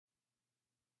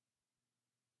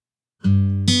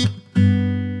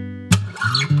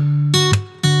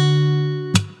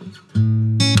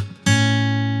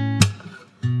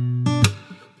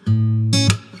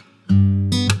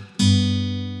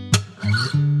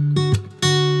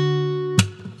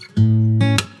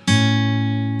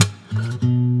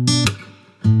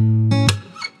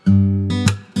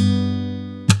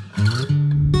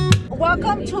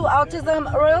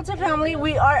Autism Royalty family.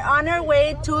 We are on our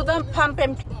way to the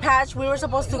pumpkin patch. We were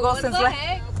supposed to go since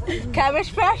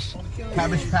Cabbage Patch.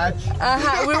 Cabbage Patch.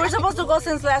 We were supposed to go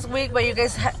since last week, but you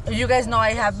guys know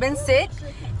I have been sick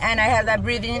and I have that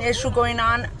breathing issue going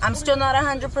on. I'm still not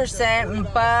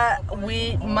 100%, but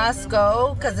we must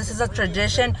go because this is a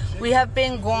tradition. We have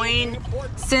been going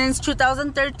since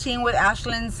 2013 with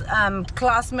Ashlyn's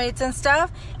classmates and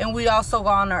stuff, and we also go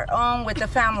on our own with the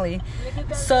family.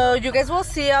 So you guys will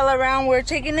see all around. We're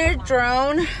taking our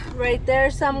drone right there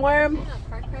somewhere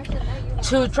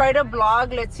to try to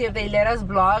vlog. Let's see if they let us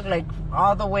vlog like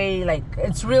all the way. Like,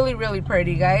 it's really, really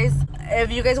pretty, guys. If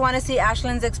you guys want to see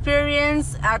Ashlyn's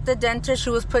experience at the dentist, she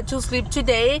was put to sleep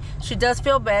today. She does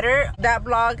feel better. That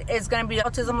vlog is going to be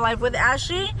Autism Live with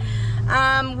Ashley.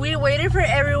 We waited for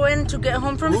everyone to get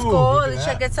home from school.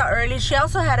 Alicia gets out early. She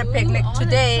also had a picnic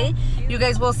today. You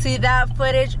guys will see that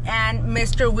footage and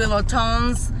Mr. Willow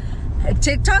Tone's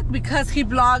TikTok because he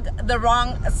vlogged the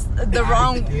wrong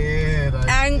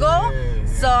angle.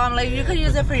 So I'm like, you could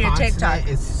use it for your TikTok.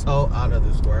 It's so out of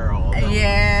this world.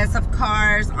 Yes, of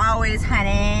course, always,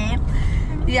 honey.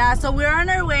 Yeah, so we're on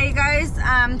our way, guys.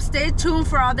 Stay tuned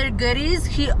for all their goodies.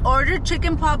 He ordered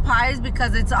chicken pot pies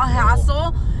because it's a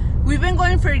hassle. We've been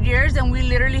going for years and we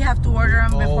literally have to order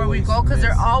them before we go because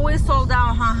they're always sold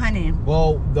out, huh, honey?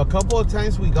 Well, the couple of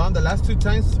times we gone, the last 2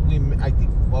 times I think,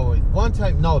 well,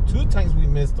 2 times we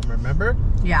missed them, remember?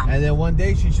 Yeah. And then one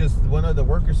day one of the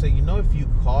workers said, you know, if you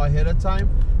call ahead of time,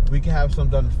 we can have some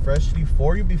done freshly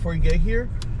for you before you get here.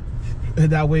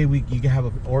 And that way you can have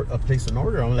a place an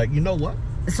order. I'm like, you know what?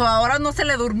 So ahora no se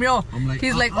le durmió.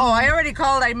 He's like, oh, I already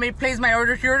called. I may place my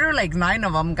order here. Like 9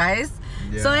 of them, guys.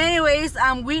 Yeah. So anyways,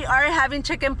 we are having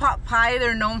chicken pot pie.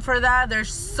 They're known for that. They're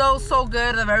so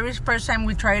good. The very first time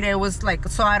we tried it was like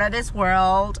so out of this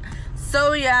world.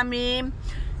 So yummy.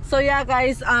 So yeah,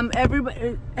 guys,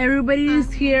 everybody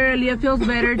is here. Aliyah feels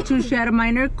better too. She had a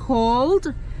minor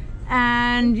cold.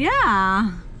 And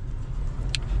yeah.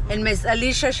 And Miss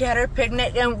Aliyah, she had her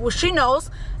picnic, and she knows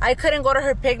I couldn't go to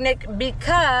her picnic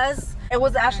because it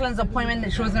was Ashlyn's appointment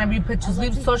that she was going to be put to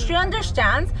sleep. So she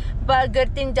understands, but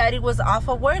good thing Daddy was off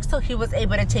of work, so he was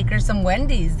able to take her some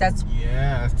Wendy's. That's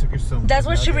took her some. That's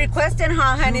what she requested,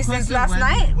 huh, honey, since last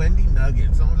night. Wendy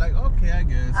nuggets. So I'm like, okay, I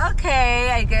guess.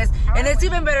 Okay, I guess. And it's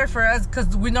even better for us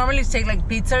because we normally take like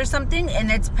pizza or something, and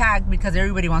it's packed because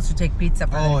everybody wants to take pizza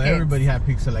for their kids. Everybody had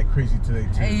pizza like crazy today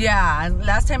too. Yeah, and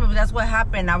last time that's what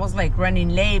happened. I was like running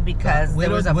late because there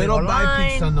was a big line. We don't buy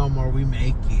pizza no more. We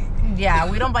make it. Yeah,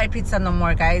 we don't buy pizza no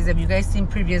more, guys. If you guys seen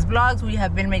previous vlogs, we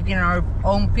have been making our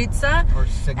own pizza.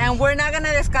 And we're not gonna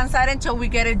descansar until we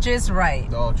get it just right.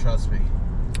 Oh, trust me.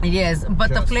 Yes,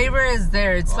 but the flavor is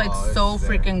there. It's like so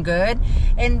freaking good.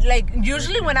 And like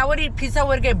usually when I would eat pizza, I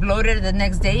would get bloated the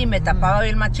next day. Me tapaba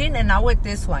el machín. And now with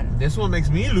this one. This one makes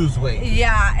me lose weight.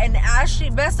 Yeah, and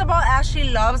Ashley, best of all, Ashley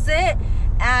loves it.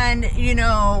 And you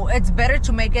know, it's better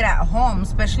to make it at home,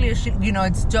 especially if she, you know,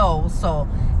 it's dough, so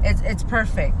it's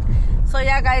perfect. So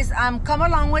yeah, guys, come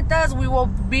along with us. We will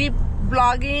be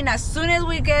vlogging as soon as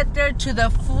we get there to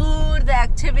the food, the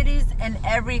activities, and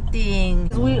everything.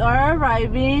 We are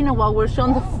arriving while we're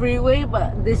showing the freeway,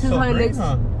 but this is how it looks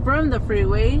from the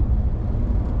freeway.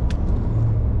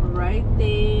 Right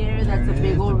there, that's a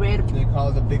big old red. They call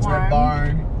it the big red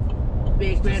barn.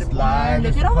 Big red barn.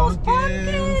 Look at all those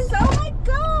pumpkins! Oh my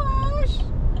gosh!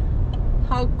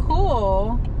 How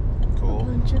cool! Cool. A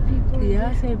bunch of people.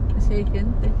 Yeah, say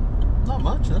gente. Not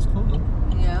much. That's cool though.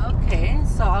 Yeah. Okay.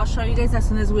 So I'll show you guys as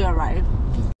soon as we arrive.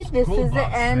 This is the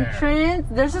entrance.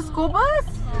 There's a school bus.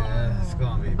 Yeah, it's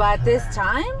gonna be. But this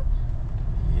time.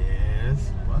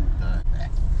 Yes. What the?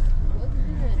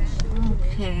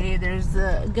 Okay. There's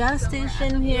a gas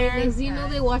station here. You know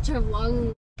they watch our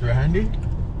vlog. You're handy.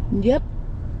 Yep.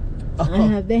 I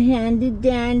have the handy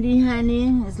dandy,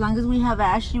 honey. As long as we have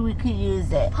Ashley, we can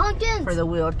use it. Pumpkins! For the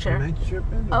wheelchair.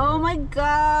 Oh my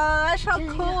gosh, how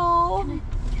cool.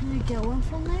 Can I get one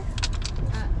from there?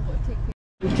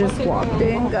 We just walked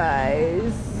in,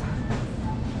 guys.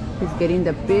 He's getting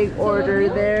the big order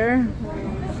there.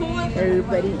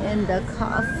 Everybody in the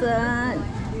casa.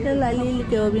 La Lili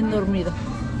quedó bien dormido.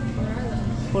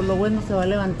 Por lo bueno se va a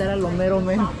levantar a lo mero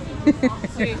mero.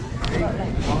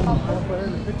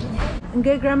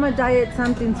 Get grandma diet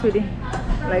something, sweetie,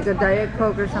 like a diet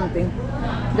coke or something.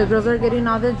 The girls are getting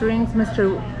all the drinks.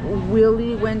 Mr.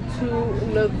 Willy went to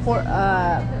look for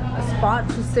a spot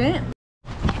to sit.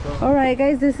 All right,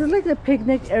 guys, this is like the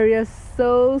picnic area.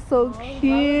 So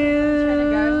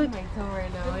cute.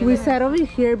 We sat over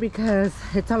here because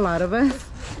it's a lot of us.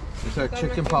 It's our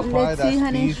chicken pot pie. Let's see,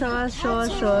 honey. Show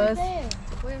us.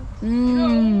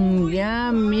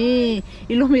 Yummy.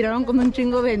 Y los miraron con un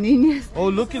chingo de niñas. Oh,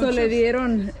 look at so le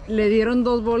dieron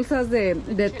 2 bolsas de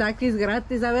taquis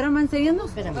gratis. A ver, Ama,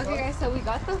 enséñanos. Okay, guys, so we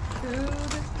got the food.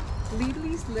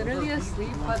 Lily's literally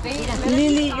asleep, but they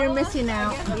Lily, you're missing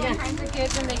out. behind the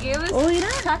kids, and they gave us mira.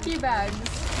 tacky bags.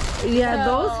 Yeah,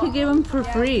 those he gave them for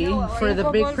free for the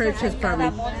big purchase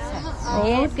probably.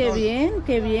 Oh, qué bien,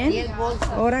 qué bien.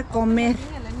 Ahora comer.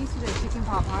 Let me see the chicken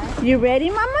pot pie. You ready,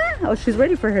 Mama? Oh, she's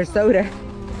ready for her soda.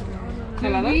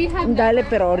 We have Dale,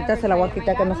 pero ahorita se la voy a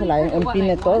quitar que no se la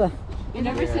empine toda. and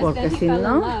ever since Porque then he si fell in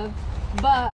no- love.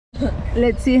 But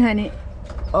Let's see, honey.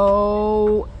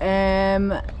 OMG.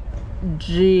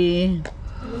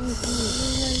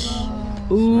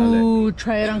 Ooh,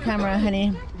 try it on camera,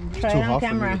 honey. Try Too it on hot for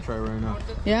me camera. to try right now.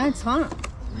 Yeah, it's hot.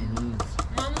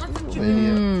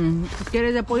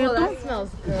 ¿Quieres de pollo tú? smells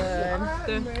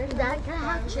good. Dad, can I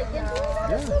have chicken?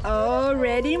 Oh,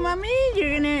 ready, mommy?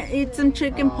 You're gonna eat some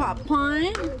chicken pot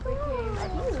pie?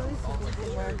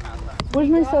 Where's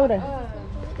my soda?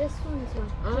 This one's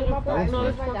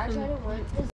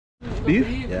Beef?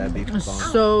 Yeah, beef is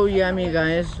bomb. So yummy,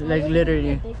 guys. Like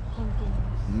literally.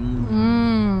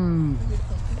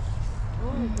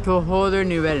 To a whole other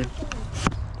nivel.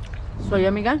 So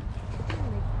yummy, guys.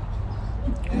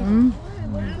 Okay.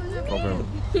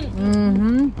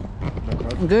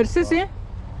 Good, sissy.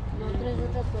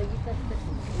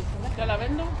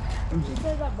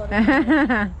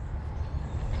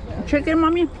 Chicken,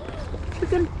 mommy.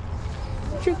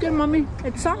 Chicken, mommy.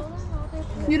 It's soft.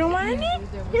 You don't want any?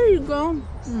 Here you go.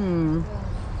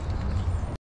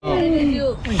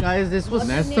 Guys, this was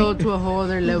so to a whole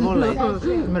other level. Like,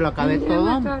 me lo acabé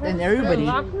todo. And everybody.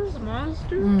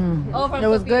 It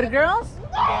was good, girls?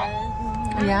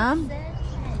 Yeah?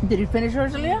 Did you finish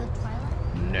yours, Aliyah?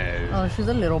 No. Oh, she's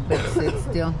a little bit sick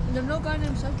still. There's no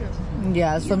goddamn subject.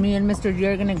 Yeah, so me and Mr. G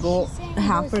are gonna go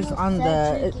halfers on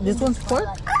the. This one's pork?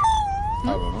 I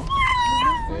don't know.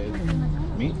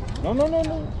 Meat? No.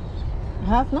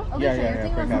 Half, no? Yeah.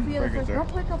 Burgers there.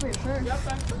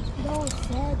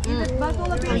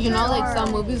 You know, like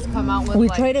some movies come out with We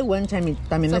like tried it one time y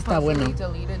también está bueno.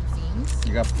 supposedly deleted scenes.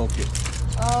 You got poke it.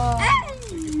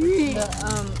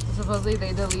 Supposedly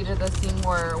they deleted the scene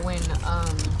where when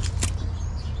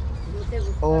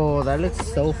Oh, that looks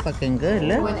so fucking good.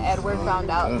 Look. when Edward found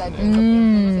out that Jacob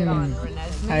was on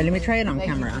Renesmee. Alright, let me try it on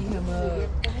camera.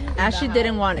 Ashley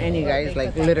didn't want any, guys,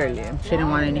 like literally. She didn't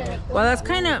want any. Well, that's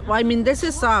kind of, I mean, this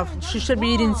is soft. She should be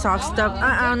eating soft stuff.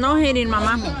 No hating,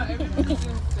 mama.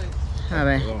 A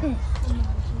ver.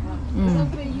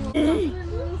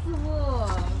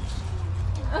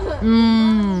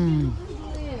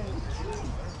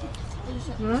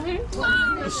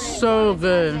 So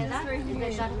good.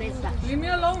 Leave me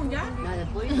alone, ya.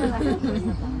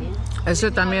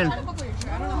 Ese también.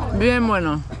 Bien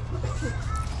bueno.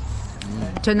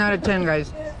 10 out of 10,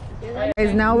 guys.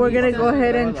 Guys, now we're gonna go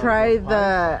ahead and try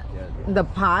the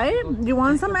pie. You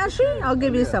want some, Ashley? I'll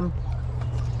give you some.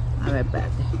 A ver,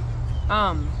 espérate.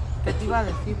 ¿Qué te iba a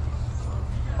decir?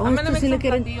 Oh, I'm esto gonna make sí le some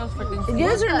quieren. platillos for Thanksgiving.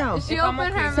 Yes or no? She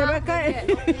opened her Se va a mouth. caer.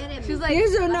 She's like,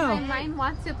 Yes or no? mine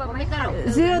wants it, but mine don't.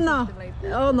 ¿Sí o no?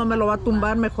 Oh, no me lo va a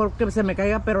tumbar. Mejor que se me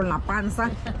caiga, pero en la panza.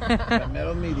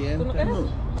 Primero mi diente. A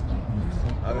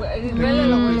ver. Huele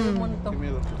lo huele bonito. Qué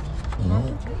miedo.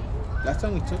 Last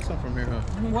time we took some from here, huh?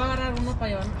 Voy a agarrar uno para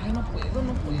llevar. Ay, no puedo.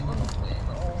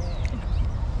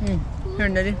 Here,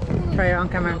 Nelly. Try it on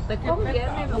camera.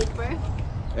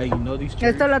 Hey, you know these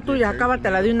Esta es la tuya.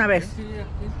 Acábatela de una vez.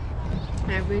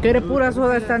 Quiere pura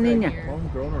soda esta niña.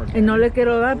 Y no le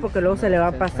quiero dar porque luego se le va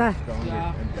a pasar.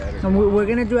 And we're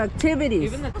gonna do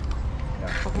activities.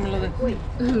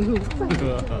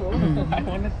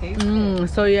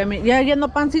 So yummy. ¿Ya yendo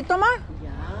pancito más?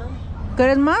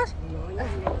 ¿Quieres más?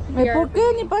 ¿Por qué?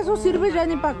 Ni para eso sirve ya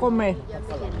ni para comer.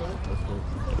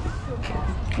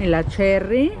 Y la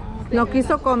cherry. No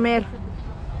quiso comer.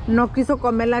 No quiso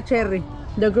comer la cherry.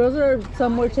 The girls are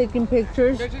somewhere taking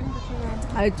pictures.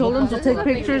 I told them to take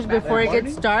pictures before it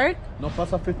gets dark. No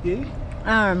pasa 58?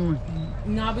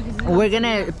 No, because We're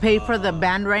gonna pay for the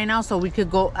band right now so we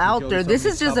could go out there. This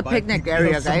is just a picnic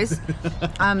area, guys.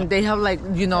 They have like,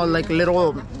 you know, like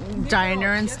little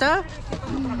diner and stuff.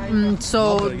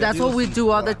 So that's what we do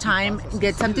all the time.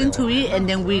 Get something to eat and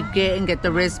then we get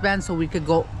the wristband so we could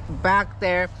go back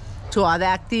there to all the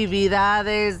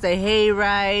actividades, the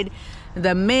hayride,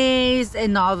 the maze,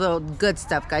 and all the good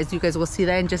stuff, guys. You guys will see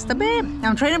that in just a bit.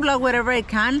 I'm trying to vlog whatever I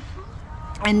can,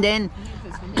 and then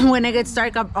when it gets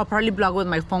dark, I'll probably vlog with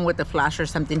my phone with the flash or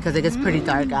something because it gets pretty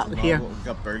dark out here.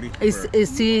 Got birdie.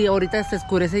 Sí, ahorita se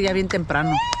oscurece ya bien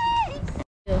temprano.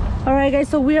 All Alright guys,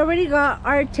 so we already got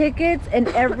our tickets, and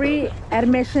every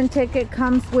admission ticket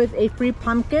comes with a free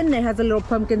pumpkin. It has a little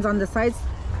pumpkins on the sides.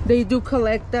 They do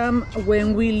collect them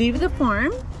when we leave the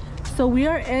farm. So we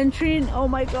are entering. Oh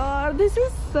my god, this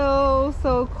is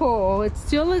so cool. It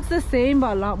still looks the same,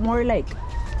 but a lot more like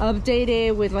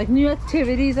updated with like new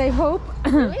activities, I hope.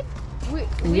 Really? We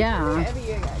Yeah. every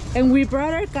year, guys. And we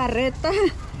brought our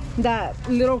carreta, that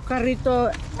little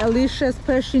carrito Alicia's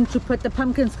pushing to put the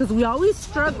pumpkins, because we always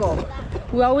struggle.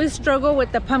 We always struggle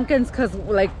with the pumpkins because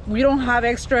like we don't have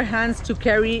extra hands to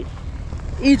carry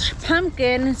each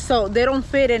pumpkin, so they don't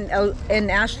fit in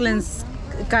Ashlyn's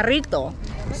carrito.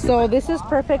 So this is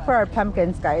perfect for our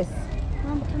pumpkins, guys.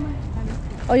 Mom, come on.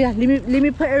 Oh yeah, let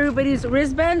me put everybody's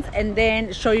wristbands and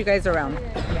then show you guys around.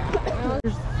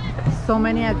 There's so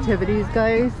many activities,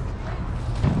 guys.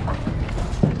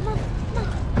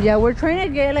 Yeah, we're trying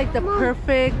to get like the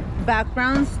perfect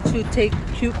backgrounds to take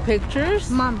cute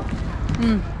pictures. Mom.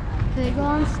 Can they go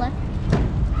on sled?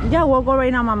 Yeah, we'll go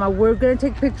right now, Mama. We're gonna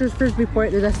take pictures first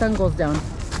before the sun goes down.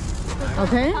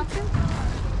 Okay? You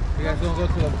guys gonna go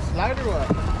to the slide or what?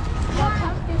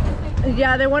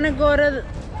 Yeah, they want to go to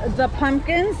the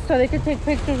pumpkins so they can take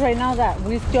pictures right now that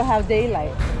we still have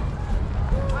daylight.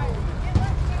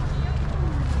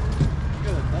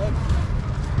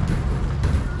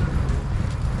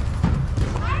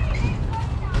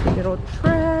 Little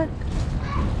track.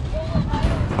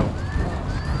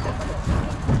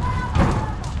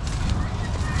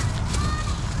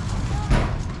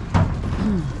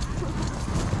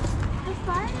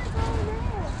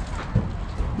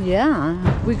 Yeah,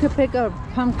 we could pick a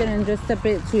pumpkin in just a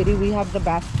bit, sweetie. We have the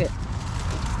basket.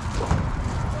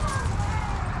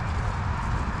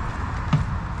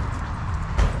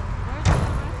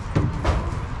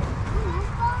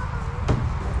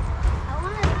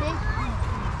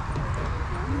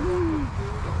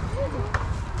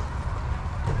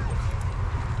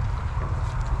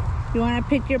 You want to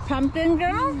pick your pumpkin,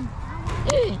 girl?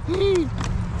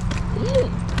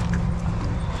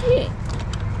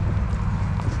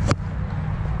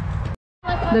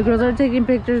 The girls are taking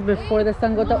pictures before the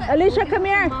sun goes down. Alicia, come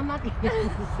here.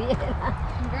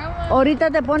 Ahorita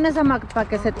te pones para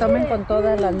que se tomen con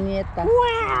todas las nietas.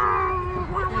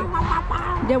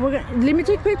 Yeah, we're gonna, let me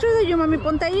take pictures of you, mami.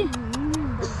 Ponte ahí.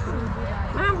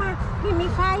 Mama, give me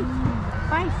 5.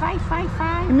 5, 5, 5,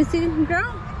 5. Let me see,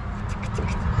 girl.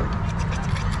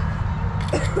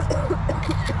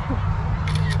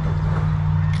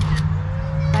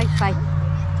 Five.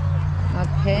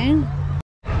 Okay.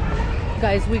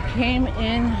 Guys, we came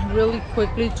in really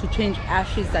quickly to change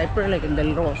Ashley's diaper, like in the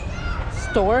little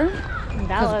store.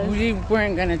 Because we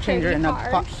weren't gonna change her in a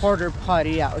porta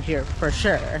potty out here for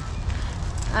sure.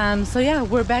 So yeah,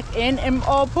 we're back in, and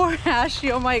oh, poor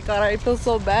Ashley. Oh my god, I feel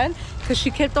so bad because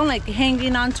she kept on like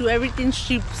hanging on to everything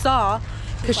she saw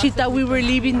because she thought we were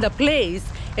leaving the place,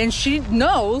 and she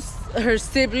knows her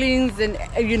siblings and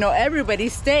everybody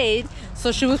stayed, so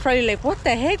she was probably like, what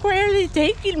the heck, where are they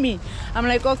taking me? I'm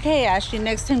like, okay, Ashley,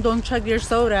 next time don't chug your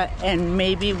soda, and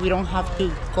maybe we don't have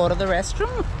to go to the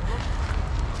restroom.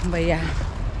 But yeah,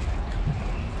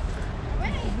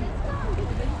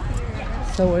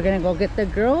 so we're gonna go get the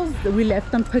girls. We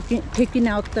left them picking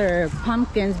out their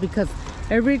pumpkins because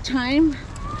every time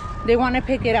they want to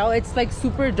pick it out, it's like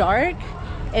super dark.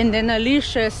 And then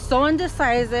Alicia is so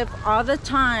indecisive all the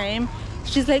time.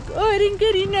 She's like, oh, I didn't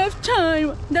get enough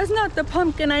time. That's not the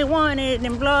pumpkin I wanted,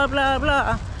 and blah, blah,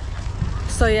 blah.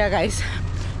 So yeah, guys.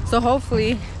 So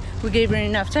hopefully we gave her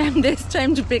enough time this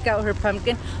time to pick out her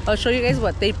pumpkin. I'll show you guys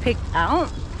what they picked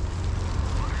out.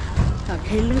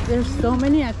 Okay, look, there's so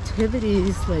many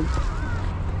activities, like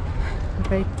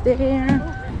right there.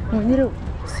 We need to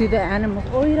see the animals.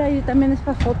 Oh, mira, ahí también es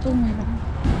para fotos, mira.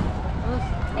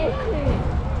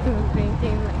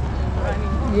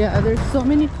 Yeah, there's so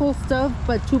many cool stuff,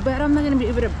 but too bad I'm not gonna be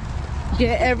able to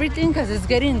get everything because it's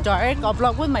getting dark. I'll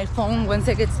vlog with my phone once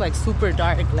it gets like super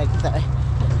dark, like the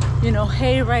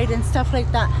hayride and stuff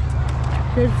like that.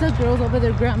 There's the girls over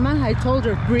there. Grandma, I told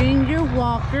her, bring your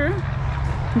walker,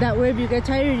 that way if you get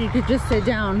tired you could just sit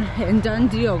down, and done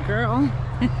deal, girl.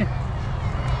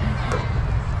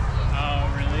 Oh,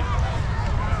 really?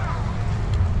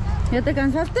 ¿Ya te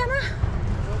cansaste, Ana?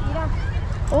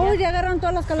 Oh, ¿ya agarraron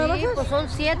todas las calabazas? Sí, pues son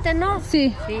 7, ¿no?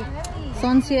 Sí, Sí.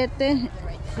 son 7.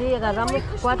 Sí, agarramos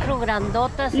 4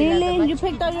 grandotas. Y Lily, las you demás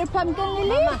picked out your pumpkin, Lily?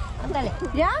 Mama, ándale.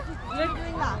 Yeah?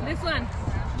 This one.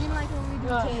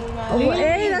 Oh,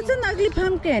 hey, that's an ugly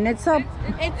pumpkin. It's a...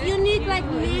 It's unique like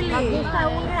Lily. Aquí está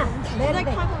una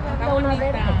verde. Está una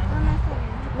verde.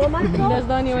 That's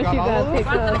the only one she got picked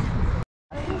up.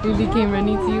 Lily came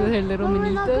running to you with her little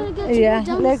minito. Yeah,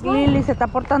 like Lily se está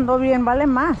portando bien, vale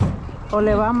más. O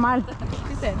le va mal.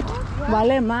 She said,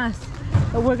 Vale más.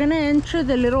 We're gonna enter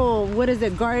the little, what is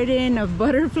it, garden of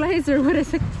butterflies or what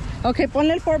is it? Okay,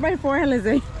 ponle el 4x4,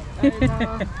 Alizé.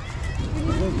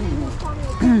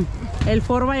 El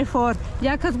 4x4.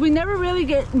 Yeah, because we never really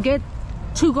get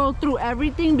to go through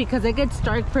everything because it gets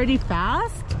dark pretty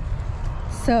fast.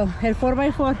 So, el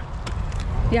 4x4.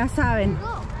 Ya saben.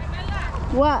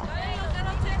 What?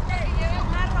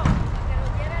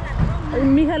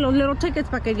 Mija, los little tickets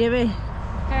para que lleve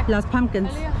las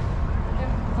pumpkins.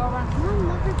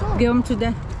 Give them to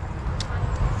them.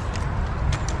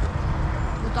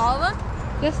 with all of them?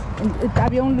 Yes.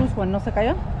 Había un loose one, ¿no se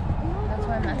cayó?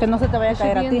 Que no se te vaya a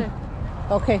caer a ti.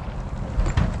 Okay.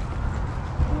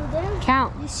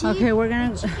 Count. Okay, we're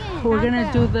gonna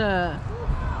do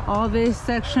all this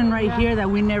section right here that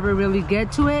we never really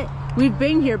get to it. We've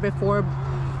been here before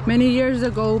many years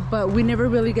ago, but we never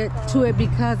really get to it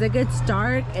because it gets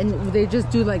dark and they just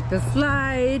do like the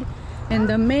slide and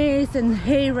the maze and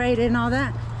hayride and all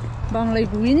that. But I'm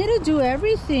like, we need to do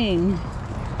everything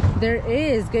there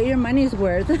is. Get your money's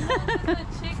worth.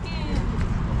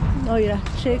 Oh yeah,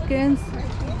 chickens.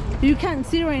 You can't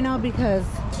see right now because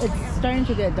it's starting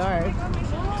to get dark.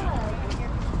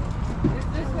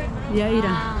 Ya,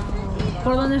 mira.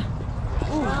 ¿Por dónde?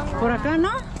 ¿Por acá,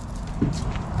 no?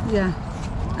 Ya.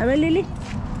 A ver, Lily.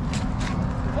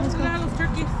 Let's go at those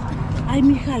turkeys. Ay,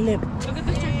 mija, Look at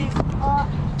the turkeys.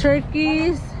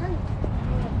 turkeys.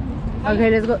 Okay,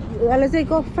 let's go. Let's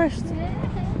go first.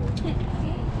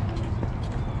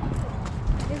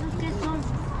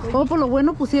 Oh, por lo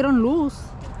bueno pusieron luz.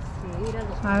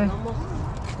 A ver.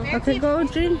 Okay, go,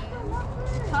 G.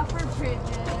 Tougher pigeon.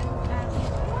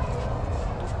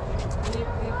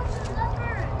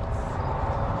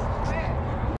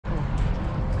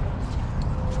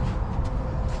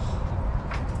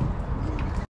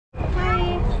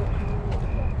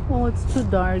 Oh, it's too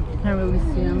dark. You can't really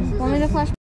see them. Want me to flash?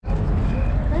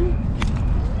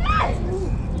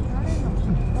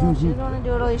 Oh, she's gonna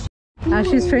do it all.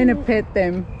 Ashley's trying to pet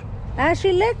them.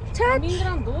 Ashley, let's touch.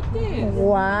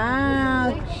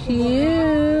 Wow,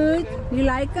 cute. You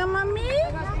like them, mommy?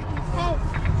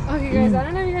 Okay, guys, I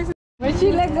don't know if you guys. Where'd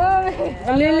she let go?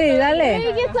 Lily, dale.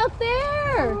 Hey, it's up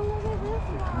there.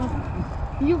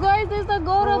 You guys, there's a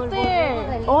goat up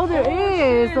there. Oh, there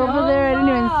is. Over there, I didn't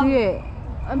even see it.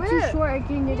 I'm too short. I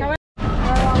can't get it.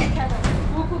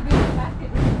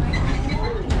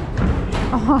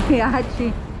 Oh, yeah,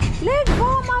 she. Let's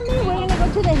go, mommy. We're gonna go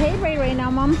to the hayride right now,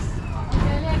 moms.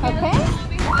 Okay?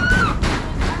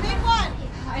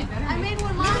 I made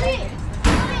one, mommy.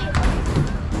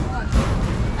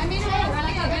 I made it.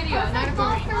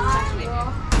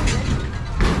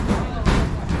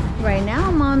 Right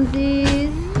now,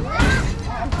 momsies.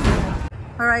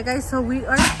 Alright, guys, so we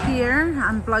are here.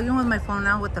 I'm vlogging with my phone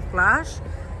now with the flash.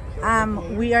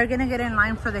 We are gonna get in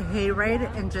line for the hayride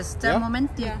in just a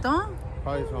momentito.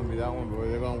 Probably it's gonna be that one, but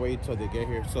they're gonna wait till they get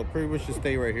here. So pretty much should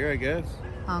stay right here, I guess.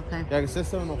 Okay. Yeah, because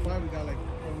it's 7:05. We got like.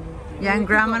 Yeah, and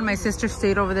Grandma and my sister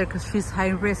stayed over there because she's high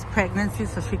risk pregnancy,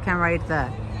 so she can't ride the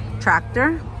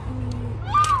tractor.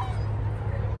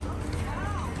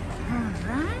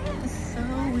 Alright, so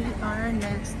we are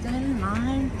next in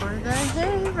line for the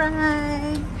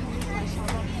hayride.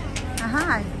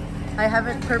 Aha, I have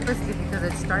it purposely because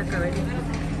it's dark already.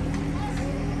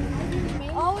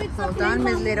 Oh, it's Hold on,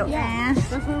 Miss Little Ash.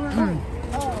 That's where we're going.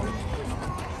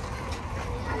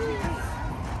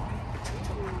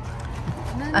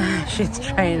 She's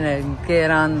trying to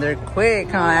get on there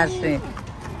quick, huh, Ashley?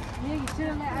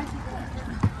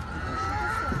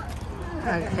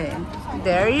 Okay,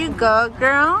 there you go,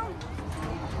 girl.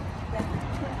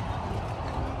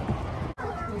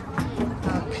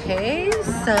 Okay,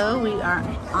 so we are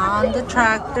on the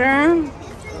tractor.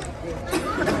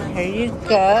 Here you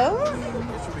go.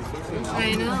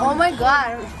 I know. Oh my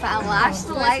God! Flash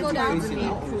the light towards me,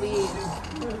 please.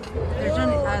 There's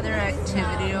another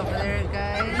activity over there,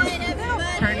 guys.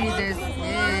 Party, this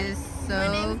is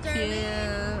so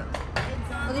cute.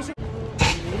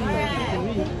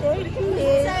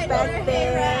 Back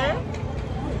there.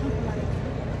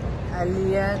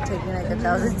 Aliyah taking like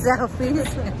 1,000 selfies.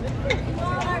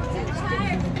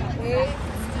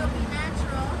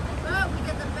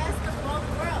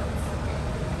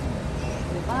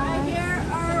 Right here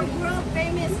are world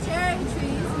famous cherry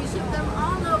trees. We ship them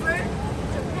all over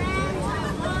Japan,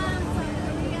 Taiwan, South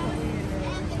Korea,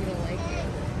 and the UK.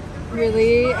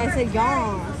 Really? I said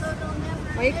yes.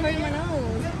 Why are you covering my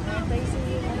nose?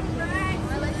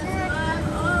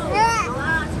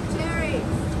 Lots of cherries.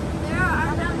 They're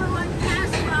our #1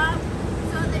 cash crop,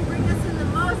 so they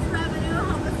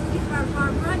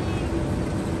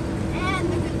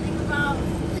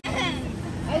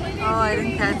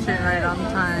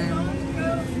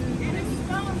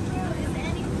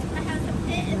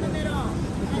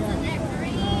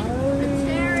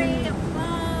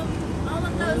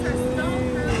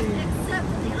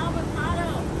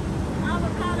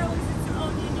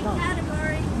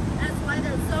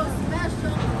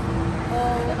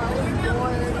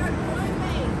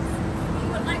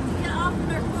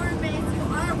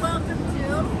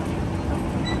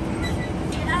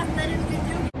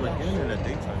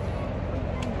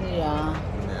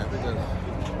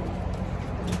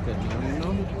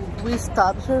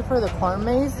stopped here for the corn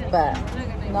maze, but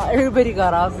not everybody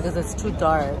got off because it's too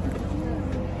dark.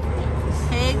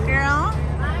 Hey, girl.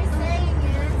 My saying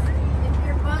is, if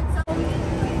your butt's open,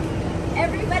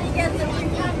 everybody gets a free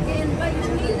pumpkin, but you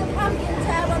need the pumpkin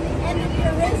tab on the end of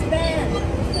your wristband.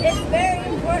 It's very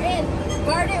important.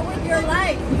 Guard it with your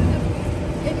life.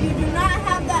 If you do not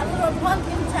have that little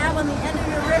pumpkin tab on the end of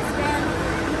your wristband,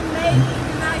 you may be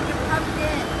denied your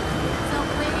pumpkin. So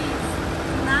please,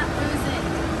 do not lose it.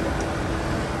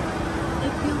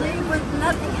 If you leave with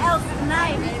nothing else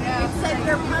tonight except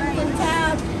your pumpkin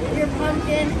tab, your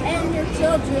pumpkin, and your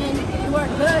children, you are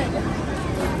good.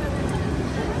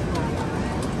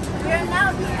 We are now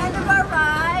at the end of our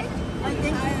ride. I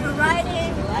thank you for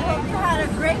riding. I hope you had a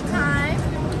great time.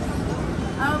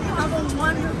 I hope you have a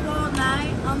wonderful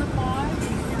night on the farm.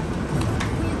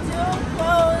 We do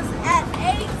close at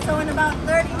 8, so in about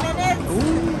 30 minutes.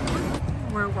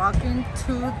 We're walking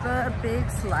to the big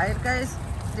slide, guys.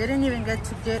 Didn't even get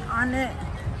to get on it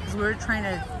because we were trying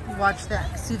to watch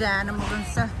that, see the animals and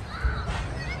stuff.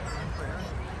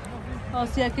 Oh,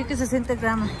 sí, aquí que se siente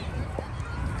grandma.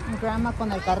 Grandma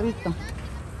con el carrito.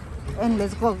 And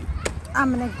let's go.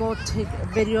 I'm gonna go take a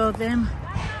video of them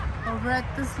over at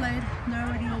the slide. They're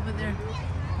already over there.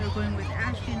 They're going with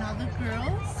Ashley and all the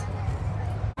girls.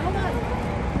 Hold on.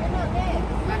 You're not there.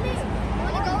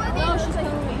 Want to go with me? No, she's going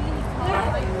with me.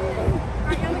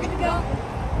 Alright, I'm going to go.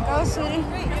 Go, sweetie.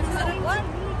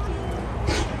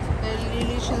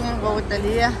 Lily, she's gonna go with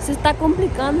Aliyah. Se está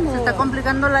complicando. ¿Se está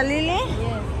complicando la Lily?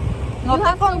 No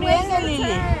te conviene,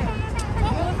 Lily.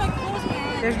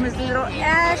 There's Miss Little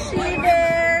Ashley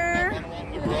there.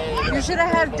 You should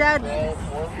have had Dad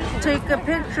take a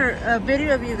picture, a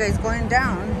video of you guys going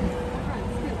down.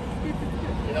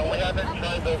 You know, we haven't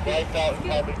tried those lights out in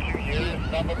probably 2 years.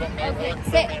 Some of them may work,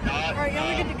 some may not. Alright, y'all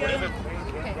are good to go.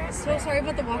 Okay, so sorry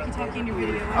about the walkie-talkie in your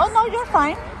video. Oh, no, you're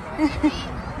fine.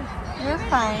 You're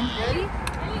fine. Ready?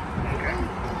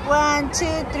 1,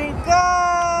 2, 3,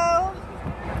 go!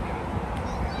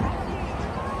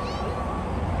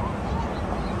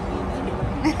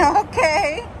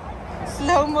 Okay.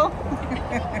 Slow-mo.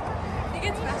 It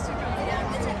gets faster.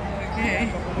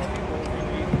 Okay.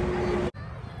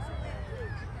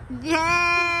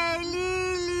 Yay,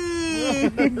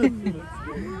 Lily!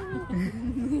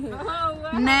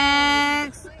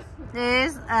 Next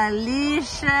is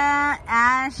Alysha,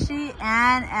 Ashley,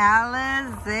 and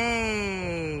Alize.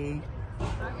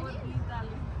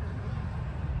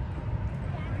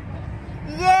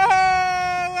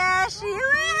 Yay, Ashley!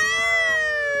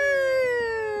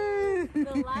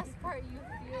 The last part you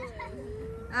feel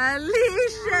it.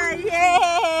 Alysha,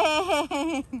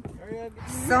 yay!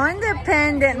 So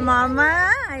independent,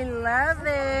 mama. I love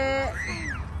it.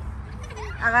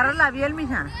 Agarra la biel,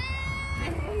 mija.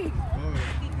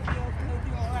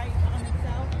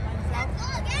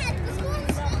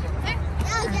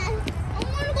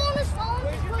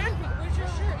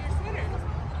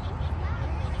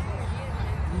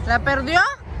 ¿La perdió?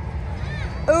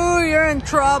 Ooh, you're in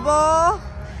trouble.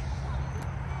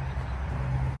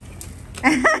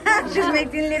 She's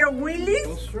making little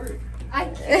wheelies.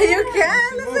 You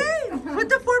can, Alizé. Put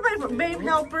the 4x4, babe,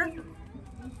 help her.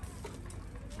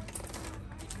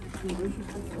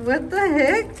 What the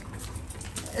heck?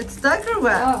 It's stuck or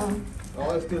what?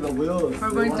 Oh, it's through the wheels.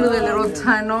 We're going through the little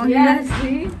tunnel Yeah,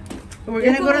 here. see? We're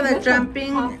gonna go to the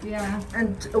jumping. Yeah.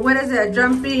 And what is it?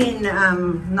 Jumping,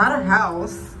 not a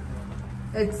house.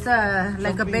 It's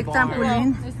like a big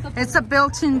trampoline. It's a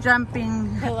built-in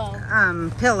jumping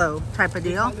pillow type of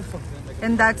deal.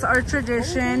 And that's our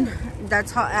tradition.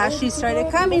 That's how Ashley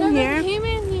started coming here. Came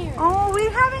in here. Oh, we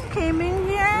haven't came in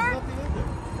here.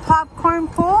 Popcorn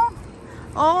pool.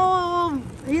 Oh,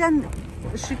 yeah,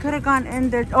 she could have gone in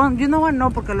there. Oh, you know what? No,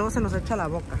 porque luego se los echa la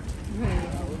boca.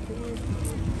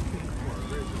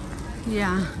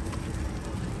 Yeah.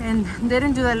 And they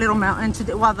didn't do that little mountain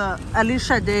today. Well, the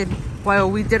Allysha did while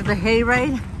we did the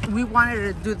hayride. We wanted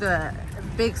to do the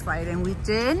big slide, and we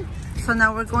did. So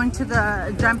now we're going to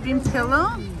the jumping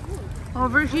pillow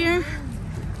over here.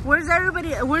 Where's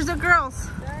everybody? Where's the girls?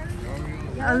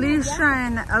 Allysha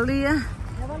and Aliyah.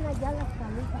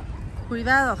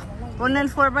 Cuidado. Pon el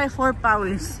 4x4,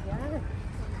 Paulis.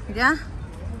 Yeah?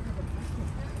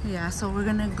 Yeah, so we're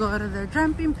gonna go to the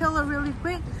jumping pillow really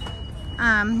quick.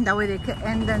 That way they can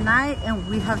end the night and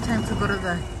we have time to go to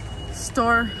the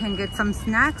store and get some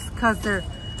snacks because they're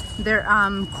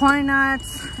corn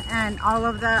nuts and all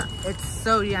of that. It's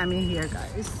so yummy here,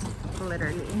 guys.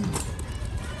 Literally.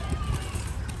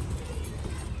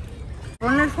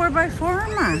 Pon el 4x4,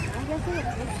 ma.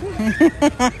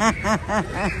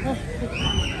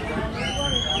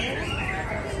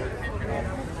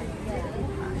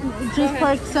 just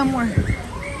park somewhere.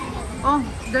 Oh,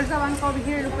 there's a bank over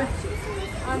here. Look.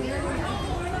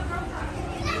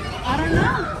 I don't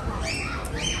know.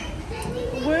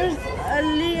 Where's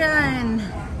Aliyah?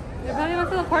 If I went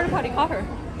to the porta potty, call her.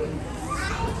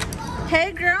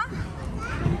 Hey, girl.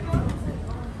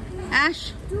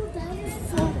 Ash. Dude, that is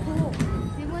so cool.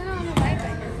 They went on a ride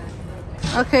right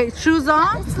now. Okay, shoes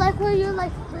on. It's like where you're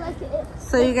like it.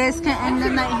 So you guys can end the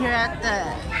night here at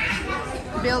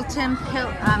the built-in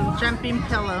jumping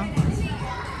pillow.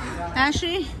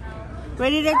 Ashley,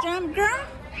 ready to jump, girl?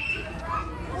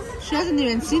 She hasn't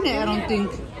even seen it, I don't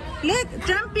think. Look,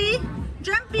 jumpy,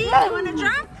 jumpy. You wanna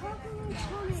jump?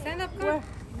 Stand up, girl.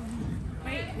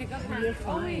 Wait, pick up her. You're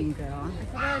fine, girl.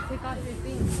 I forgot to take off your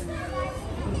things.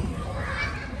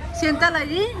 Siéntala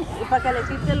allí y para que le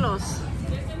quite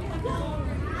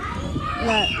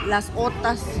las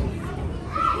otas.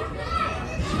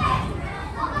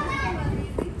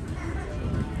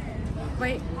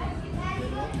 Wait.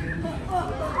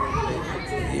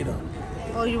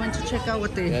 Oh, you went to check out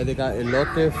what they... Yeah, they got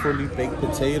elote, fully baked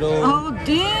potato. Oh,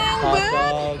 dang, hot man.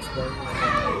 dogs,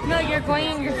 burgers. No, you're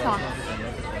going in your socks.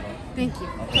 Thank you.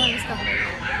 Come on, let's go.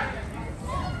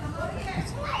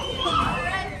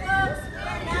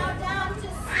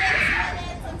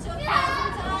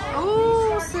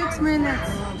 Oh, 6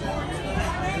 minutes.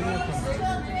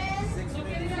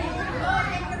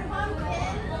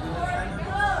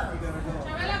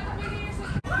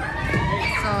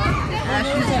 So,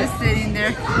 Ashley's just sitting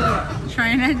there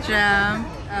trying to jump.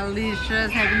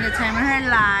 Alysha's having the time of her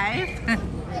life.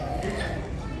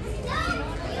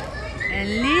 And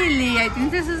Lily, I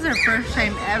think this is her first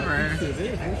time ever.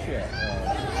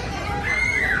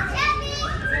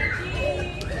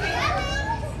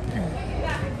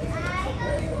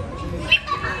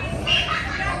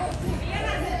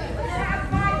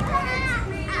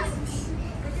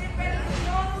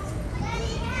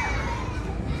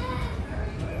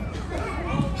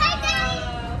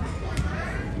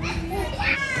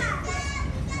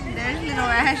 There's little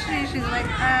Ashley, she's like,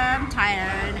 I'm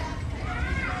tired.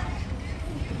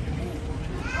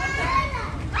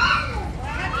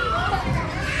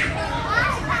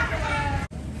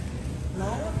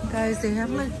 Guys, they have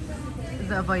like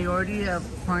the variety of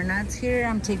corn nuts here.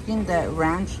 I'm taking the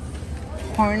ranch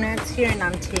corn nuts here, and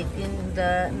I'm taking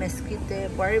the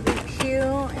mesquite barbecue,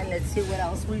 and let's see what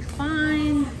else we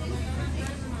find.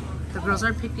 The girls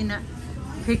are picking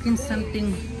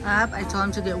something up. I told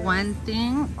them to get one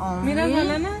thing only.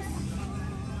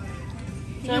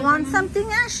 You want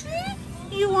something, Ashley?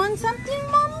 You want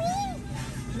something, mommy?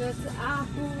 That's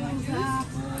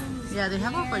apples. Yeah, they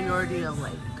have a variety of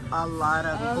like a lot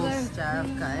of cool stuff,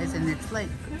 guys, and it's like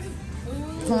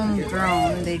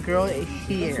homegrown. They grow it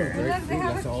here. Look, they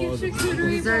have a cute charcuterie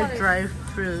These are board. dry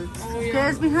fruits. Oh, yeah. ¿Qué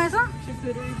es, mija, eso?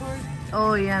 Charcuterie board.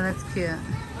 Oh yeah, that's cute.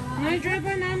 No hay dry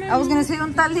banana. I was gonna say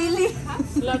un tal Lily.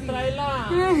 La trae la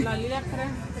Lilia, creo.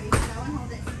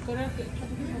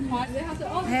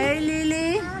 Hey,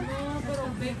 Lily.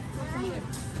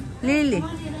 Lily.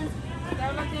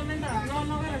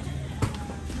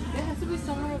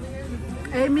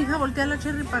 Hey, mija, voltea la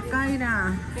cherry para acá,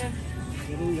 mira.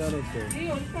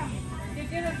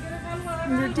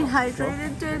 You're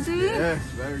dehydrated, Daddy. Yes,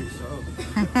 very so.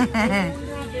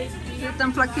 You're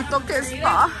tan flaquito que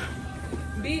está.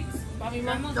 Beets.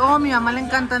 Oh, mi mamá le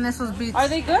encantan esos beets. Are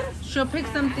they good? She'll pick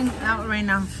something out right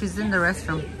now. She's in the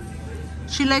restroom.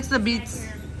 She likes the beets.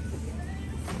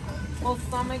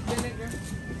 Balsamic vinegar.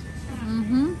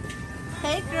 Mm-hmm.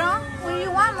 Hey, girl. What do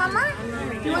you want, mama?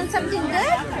 You want something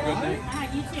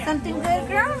good? Something good,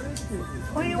 girl?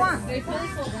 What do you want?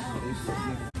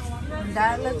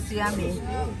 That looks yummy.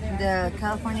 The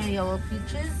California yellow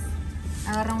peaches.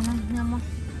 Agarra una, mi amor.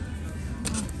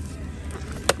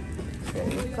 There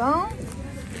you go.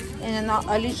 And then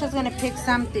Alysha's gonna pick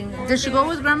something. Did she go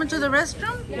with grandma to the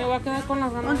restroom? Me voy a quedar con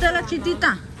las ganas. ¿Dónde la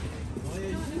chitita?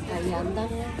 Ahí anda.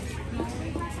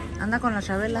 Anda con la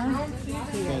Chabela. Sí,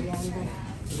 ahí anda.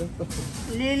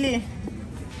 Lily.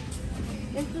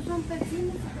 Estos son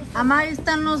pepinos. Amá, ahí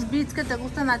están los beets que te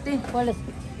gustan a ti. ¿Cuáles?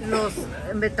 Los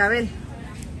en betabel.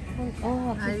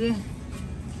 Oh, aquí. Allí.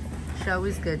 She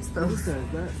always gets those.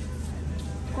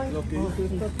 Lo que dice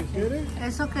esta que quiere.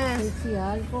 ¿Eso qué es? Sí,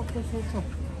 algo. ¿Qué es eso?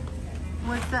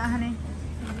 What's that, honey?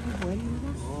 Bueno,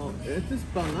 mira. Oh, este es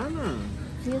banana.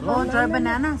 Sí, es Oh, dry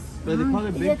bananas. But they call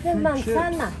it Y big este es fruit chips.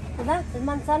 manzana, ¿verdad? ¿Es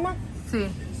manzana? Sí.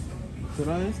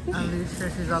 ¿Será este? Alize,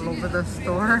 she's all over the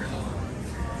store.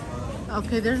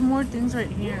 Okay, there's more things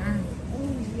right here.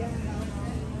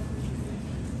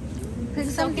 Pick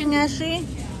something, Ashley.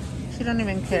 She don't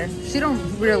even care. She don't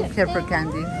really care for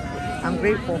candy. I'm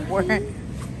grateful for it.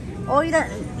 Oh, mira,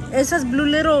 It says blue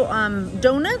little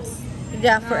donuts.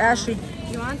 Yeah, for Ashley.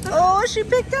 You want them? Oh, she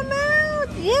picked them out.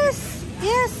 Yes,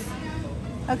 yes.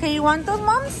 Okay, you want those,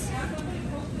 moms?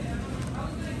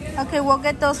 Okay, we'll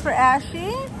get those for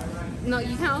Ashley. No,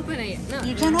 you can't open it. No.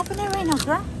 You can't open it right now,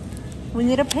 girl. We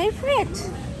need to pay for it.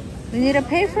 We need to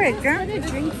pay for it, girl. Get a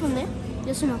drink from there?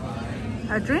 Yes or no?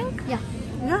 A drink? Yeah.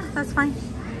 Yeah, that's fine.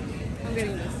 I'm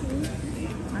getting this.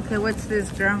 Okay, what's this,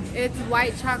 girl? It's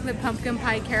white chocolate pumpkin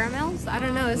pie caramels. I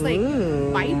don't know. It's like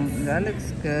Ooh, bites. that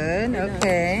looks good.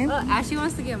 Okay. Oh, Ashley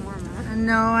wants to get more, man.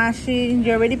 No, Ashley,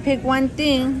 you already picked one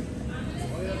thing.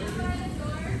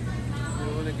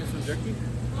 You want to get some jerky?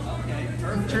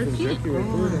 Turkey? Jerky with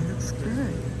Oh, food. that looks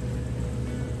good.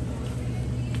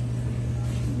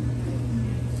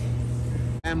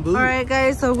 Bamboo. Alright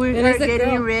guys, so we It are is a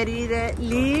getting girl. ready to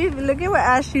leave. Look at what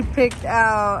Ashley picked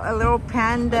out. A little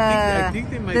panda. I think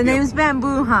they might The be name's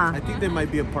Bamboo, huh? I think there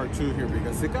might be a part 2 here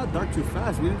because it got dark too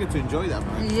fast. We didn't get to enjoy that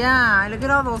much. Yeah, look at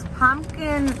all those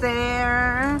pumpkins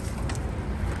there.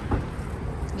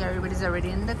 Yeah, everybody's already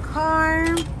in the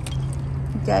car.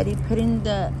 Daddy putting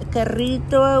the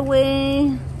carrito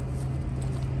away.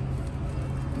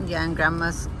 Yeah, and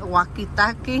Grandma's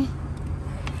walkie-talkie.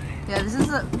 Yeah, this is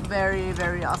a very,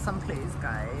 very awesome place,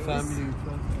 guys.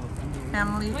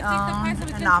 Family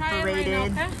owned and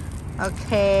operated.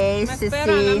 Okay, I'm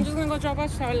sissy. just gonna go drop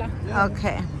off Shola.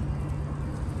 Okay.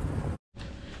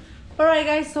 Alright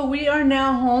guys, so we are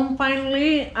now home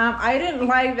finally. I didn't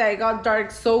like that it got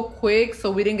dark so quick, so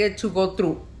we didn't get to go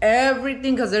through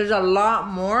everything because there's a lot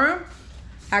more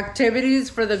activities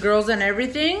for the girls and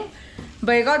everything.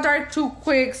 But it got dark too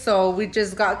quick, so we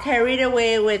just got carried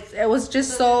away with, it was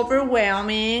just so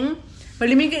overwhelming. But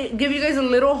let me give you guys a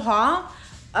little haul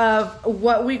of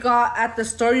what we got at the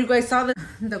store. You guys saw the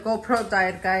GoPro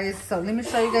died, guys. So let me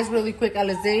show you guys really quick.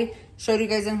 Alizé showed you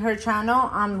guys in her channel.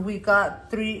 We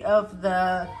got 3 of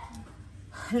the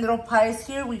little pies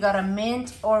here. We got a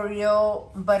mint, Oreo,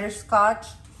 butterscotch,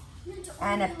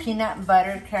 and a peanut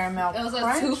butter caramel It was a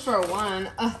crunch. 2 for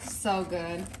 1. Oh, so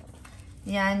good.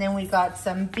 Yeah, and then we got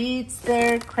some beets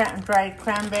there, dried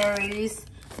cranberries.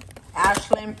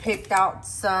 Ashlyn picked out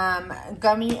some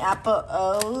gummy apple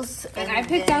O's. And I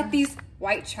picked out these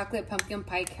white chocolate pumpkin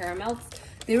pie caramels.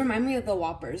 They remind me of the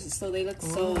Whoppers, so they look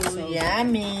so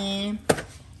yummy.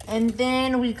 And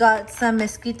then we got some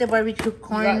Mesquite barbecue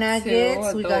corn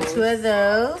nuggets. We got 2 of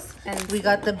those. And we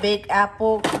got the baked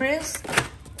apple crisp.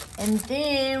 And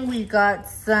then we got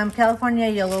some California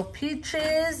yellow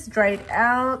peaches dried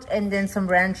out, and then some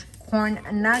ranch corn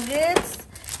nuggets,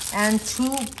 and 2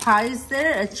 pies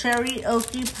there, a cherry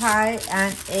oaky pie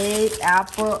and a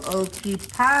apple oaky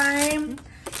pie.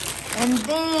 And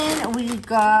then we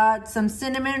got some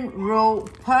cinnamon roll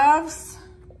puffs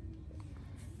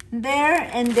there,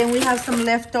 and then we have some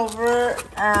leftover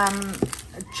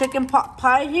chicken pot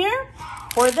pie here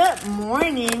for the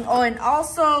morning. Oh, and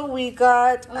also we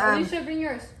got Allysha, bring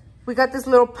yours. we got this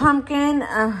little pumpkin.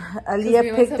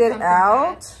 Aliyah picked it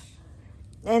out.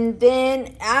 And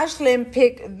then Ashlyn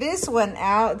picked this one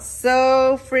out.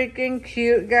 So freaking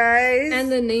cute, guys.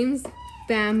 And the name's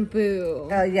Bamboo.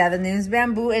 Yeah, the name's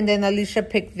Bamboo. And then Allysha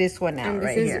picked this one out And this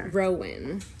right is here.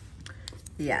 Rowan.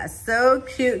 Yeah, so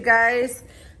cute, guys.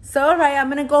 So, all right, I'm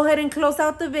going to go ahead and close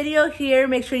out the video here.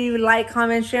 Make sure you like,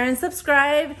 comment, share, and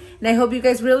subscribe. And I hope you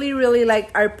guys really, really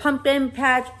like our pumpkin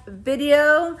patch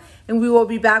video. And we will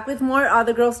be back with more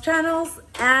other girls' channels.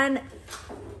 And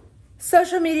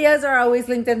social medias are always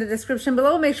linked in the description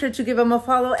below. Make sure to give them a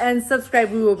follow and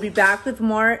subscribe. We will be back with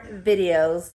more videos.